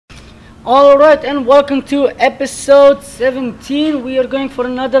Alright, and welcome to episode 17. We are going for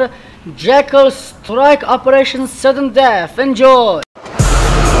another Jackal strike operation sudden death. Enjoy!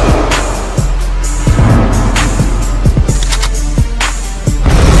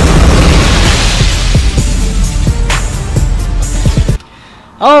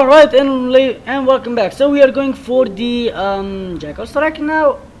 Alright, and welcome back. So we are going for the Jackal strike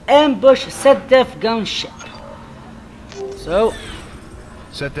now. Ambush set death gunship. So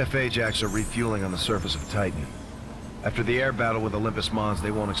Set-Def Ajax are refueling on the surface of Titan. After the air battle with Olympus Mons, they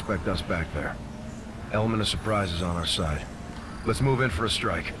won't expect us back there. Element of surprise is on our side. Let's move in for a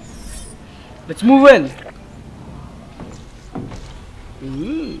strike. let's move in.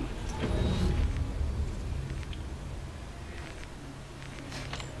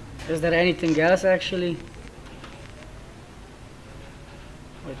 Is there anything else actually?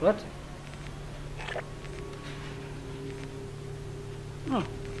 Wait, what? Oh.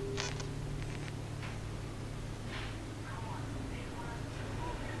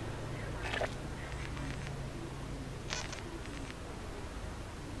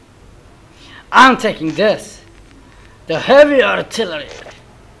 I'm taking this. The heavy artillery.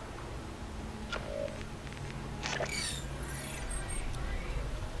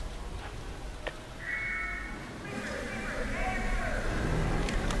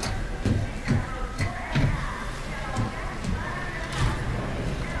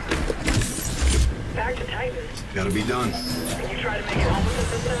 Back to Titan. Gotta be done. Can you try to make it home with us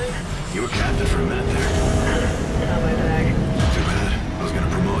this time? You were captain for a minute there. Not my bag. Too bad. I was gonna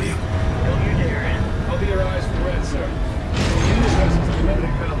promote you. Don't you dare. I'll be your eyes for the red, sir. Unit vessels to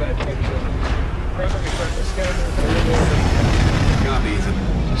limited combat capability. Primary threat to scanners and reward. Copy, Ethan.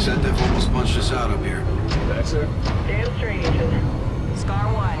 Set-Def almost punched us out up here. That, sir? Damn straight, Agent.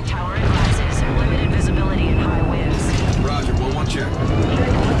 Scar 1, tower advises. Limited visibility and high winds. Roger, 1-1 check. Check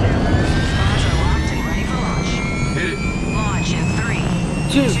one down. Stars are locked and ready for launch. Hit it. Launch in 3,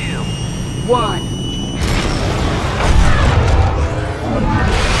 2, 2, 1.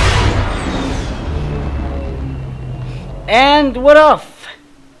 And we're off.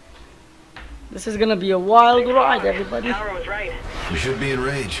 This is gonna be a wild ride, everybody. Tower was right. We should be in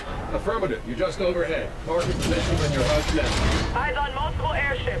range. Affirmative. You're just overhead. Mark your position when you're HUD down. Eyes on multiple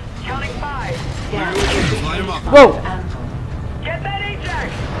airships. Counting 5. Light him up. Whoa! Get that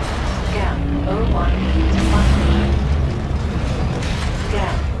Ajax! Gap 01 to 1.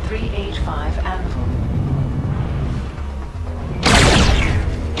 Gap 385 Anvil.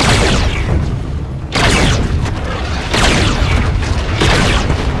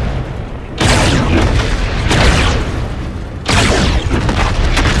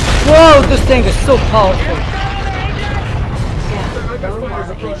 Whoa, this thing is so powerful. Gap Got fighters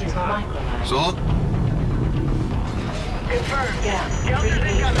 018 approaching to high. Microlab. Salt? Confirmed. Gap Skelters 385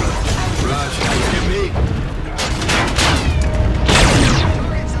 incoming. Anvil. Raj, look at me.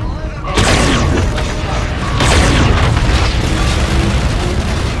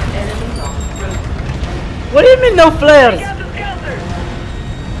 Enemy lock broken. What do you mean no flares? Get the Skelters!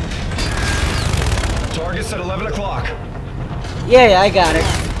 Target's at 11 o'clock. Yeah, I got it.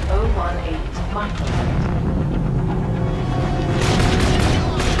 018 Microlab.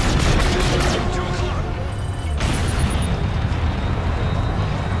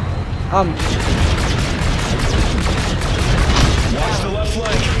 Watch the left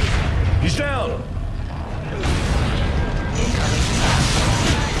flank. He's down. Incoming missile.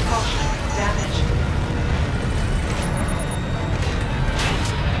 Caution. Damage.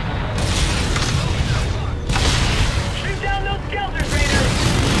 Shoot down those Skelters, Raiders!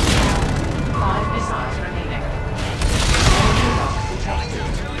 5 missiles remaining. Enemy lock detected.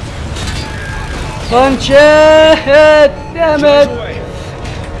 Punch it! Damn it! Away.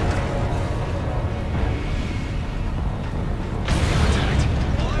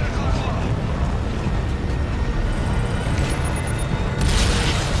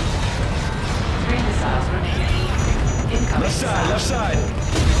 Three missiles remaining. Incoming Left side, left side.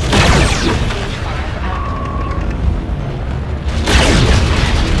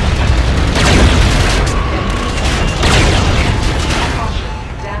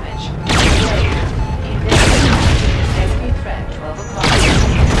 Damage. Enemy threat 12 o'clock.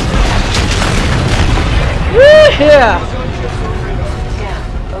 Woo, yeah! Gap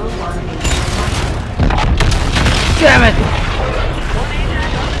 018. Damn it!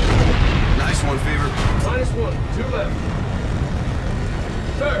 Nice one, Fever. -1. 2 left.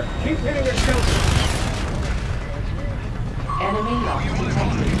 Sir, keep hitting your skelters. Enemy lock detected.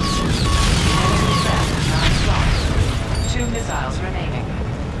 Enemy threat non-stop. 2 missiles remaining.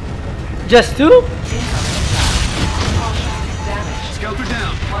 Just 2? Incoming missile. Caution. Damage. Skelter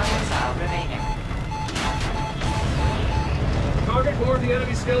down. One missile remaining. Target more of the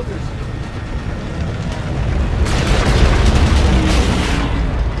enemy skelters.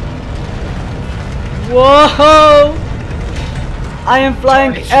 Whoa! I am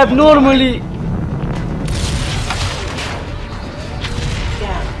flying abnormally.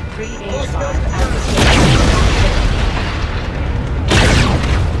 Scan 385 activated.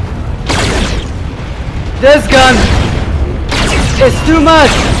 This gun is too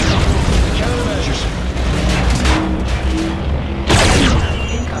much. Countermeasures.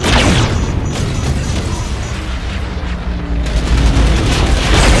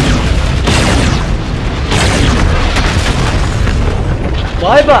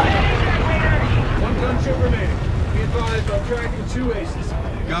 Bye bye. One gunship remaining. Be advised, I'm tracking 2 aces.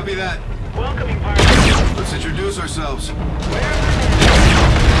 Copy that. Welcoming fire. Let's introduce ourselves.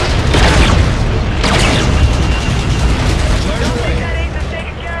 Don't think that ace is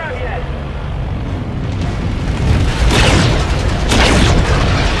taken care of yet.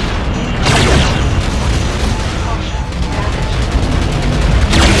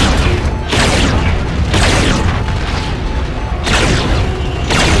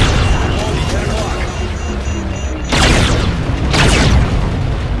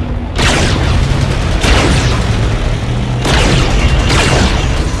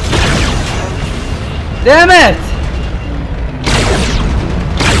 Damn it!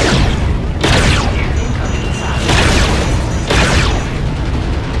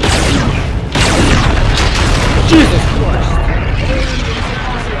 Jesus Christ.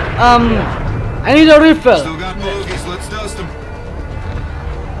 I need a refill. Still got bogeys. Let's dust them.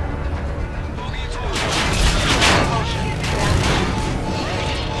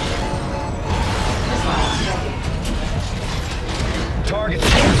 Target.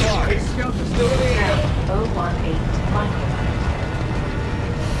 Ace skelter still in the air. 018 Michael.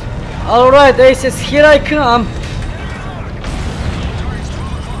 Alright, aces, here I come.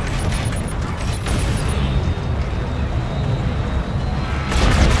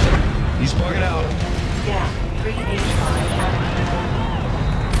 He's bugging out. Scan 385 activated.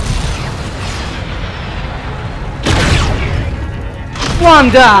 One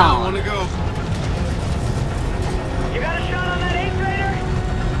down. Want to go? You got a shot on that ace raider?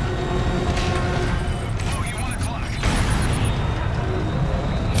 Oh, you want a clock?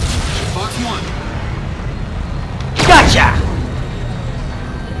 Box 1. Gotcha!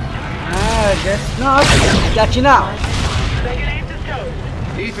 Guess not. Got you now. Second ace is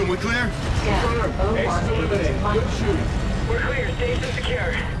toast. Ethan, we clear? Scan Aces 018 eliminated. Good Michael. shooting. We're clear. Station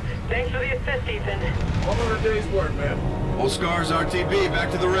secure. Thanks for the assist, Ethan. All on a day's work, man. All scars RTB, back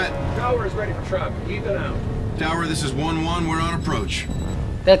to the ret. Tower is ready for traffic. Ethan out. Tower, this is 1-1, we're on approach.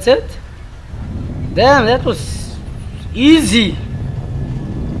 That's it? Damn, that was easy.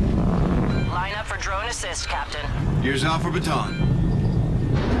 Line up for drone assist, Captain. Here's out for baton.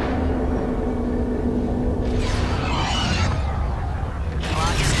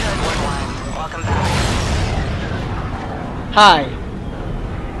 Lock is good, 1-1. Welcome back. Hi.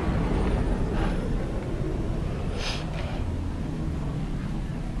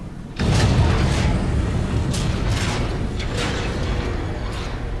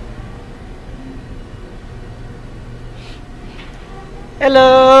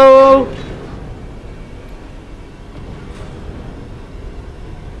 Hello.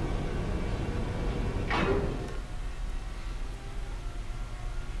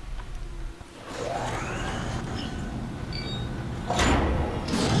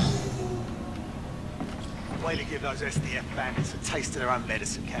 Way to give those SDF bandits a taste of their own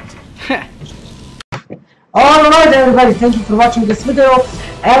medicine, Captain. Alright everybody, thank you for watching this video,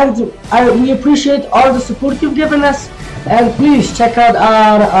 and we appreciate all the support you've given us, and please check out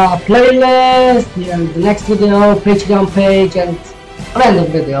our playlist, the next video, Patreon page, and random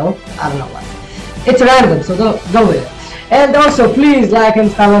video. I don't know why. It's random, so go with it. And also please like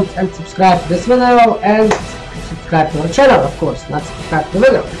and comment and subscribe to this video, and subscribe to our channel, of course, not subscribe to the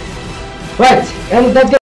video. Right, and that's